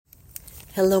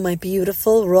Hello, my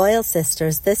beautiful royal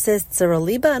sisters. This is Tzara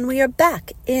Liba, and we are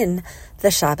back in the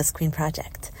Shabbos Queen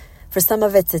Project. For some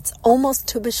of it, it's almost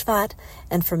Tu B'Shvat,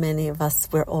 and for many of us,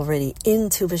 we're already in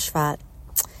Tu B'Shvat.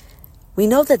 We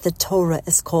know that the Torah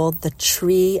is called the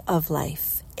Tree of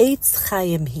Life, Eitz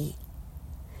Chaim Hi.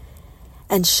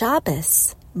 And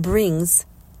Shabbos brings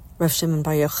Rav Shimon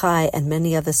Bar Yochai and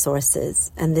many other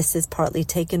sources, and this is partly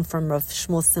taken from Rav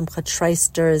Shmuel Simcha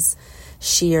Treister's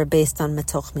Shir based on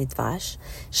Metoch Midvash.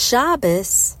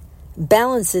 Shabbos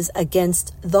balances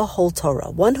against the whole Torah.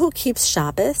 One who keeps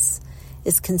Shabbos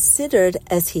is considered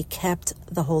as he kept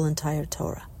the whole entire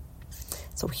Torah.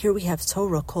 So here we have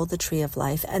Torah called the Tree of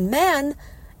Life, and man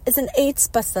is an Eitz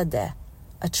Basadeh,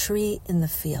 a tree in the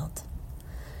field.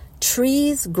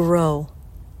 Trees grow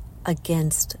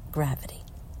against gravity.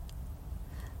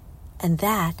 And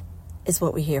that is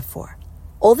what we're here for.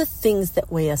 All the things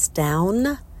that weigh us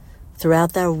down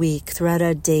throughout our week, throughout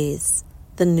our days,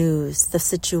 the news, the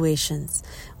situations,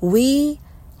 we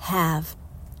have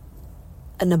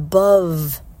an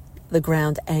above the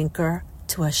ground anchor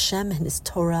to Hashem and His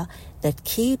Torah that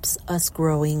keeps us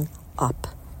growing up.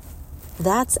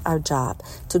 That's our job,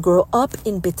 to grow up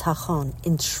in bitachon,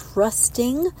 in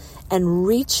trusting and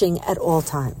reaching at all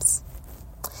times.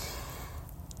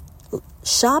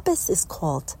 Shabbos is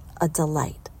called a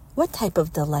delight. What type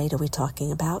of delight are we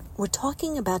talking about? We're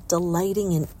talking about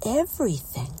delighting in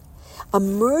everything, a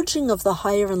merging of the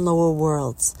higher and lower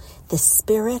worlds, the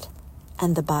spirit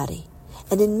and the body.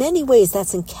 And in many ways,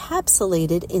 that's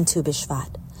encapsulated in Tu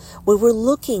B'Shvat, where we're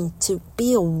looking to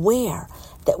be aware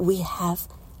that we have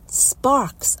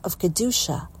sparks of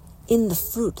Kedusha in the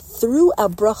fruit. Through our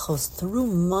brachos, through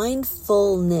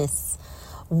mindfulness,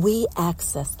 we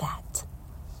access that.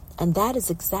 And that is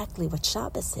exactly what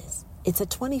Shabbos is. It's a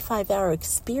 25-hour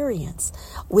experience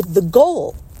with the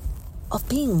goal of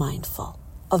being mindful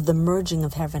of the merging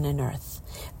of heaven and earth,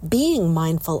 being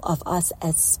mindful of us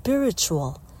as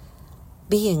spiritual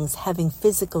beings having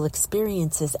physical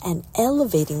experiences and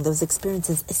elevating those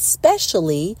experiences,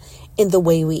 especially in the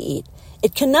way we eat.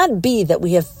 It cannot be that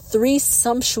we have 3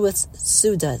 sumptuous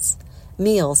sudas,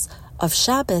 meals of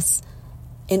Shabbos,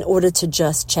 in order to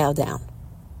just chow down.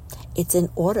 It's in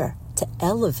order to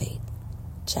elevate.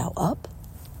 Chow up?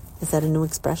 Is that a new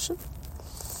expression?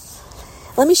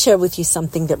 Let me share with you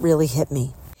something that really hit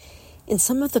me. In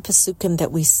some of the pasukim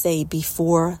that we say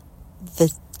before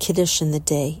the Kiddush in the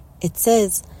day, it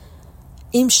says,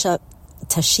 Im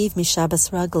tashiv mi Shabbos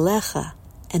raglecha.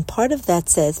 And part of that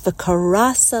says,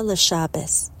 V'karasa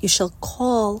l'Shabbos. You shall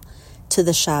call to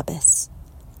the Shabbos.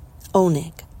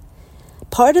 Oneg.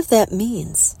 Part of that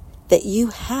means that you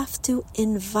have to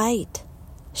invite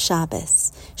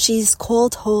Shabbos. She's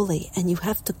called holy, and you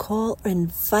have to call or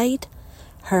invite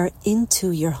her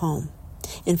into your home.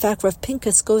 In fact, Rav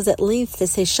Pinkus goes at length to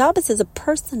say Shabbos is a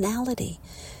personality.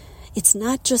 It's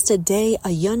not just a day, a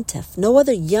yontif. No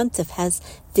other yontif has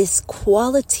this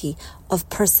quality of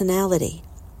personality.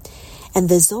 And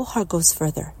the Zohar goes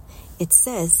further. It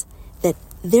says that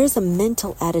there's a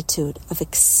mental attitude of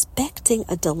expecting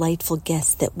a delightful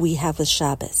guest that we have with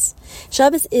Shabbos.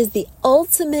 Shabbos is the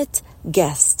ultimate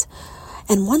guest.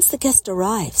 And once the guest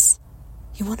arrives,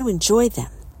 you want to enjoy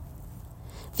them.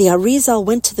 The Arizal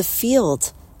went to the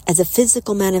field as a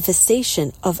physical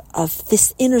manifestation of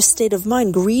this inner state of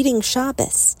mind, greeting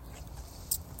Shabbos.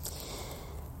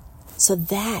 So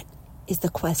that is the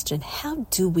question. How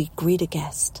do we greet a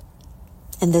guest?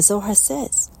 And the Zohar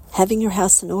says, having your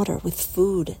house in order with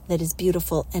food that is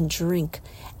beautiful and drink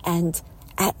and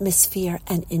atmosphere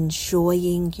and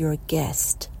enjoying your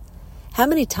guest. How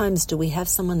many times do we have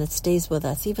someone that stays with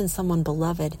us, even someone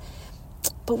beloved,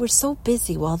 but we're so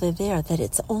busy while they're there that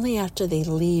it's only after they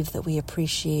leave that we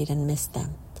appreciate and miss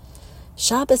them.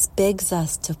 Shabbos begs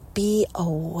us to be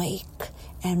awake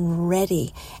and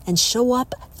ready and show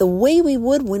up the way we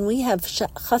would when we have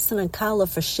chassan and kala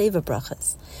for Sheva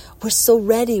brachas. We're so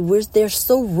ready. They're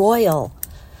so royal.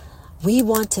 We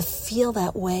want to feel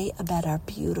that way about our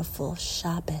beautiful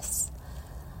Shabbos.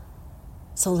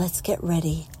 So let's get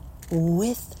ready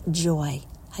with joy.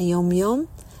 Hayom Yom,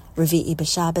 Revi'i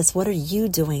B'Shabbos. What are you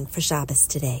doing for Shabbos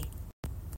today?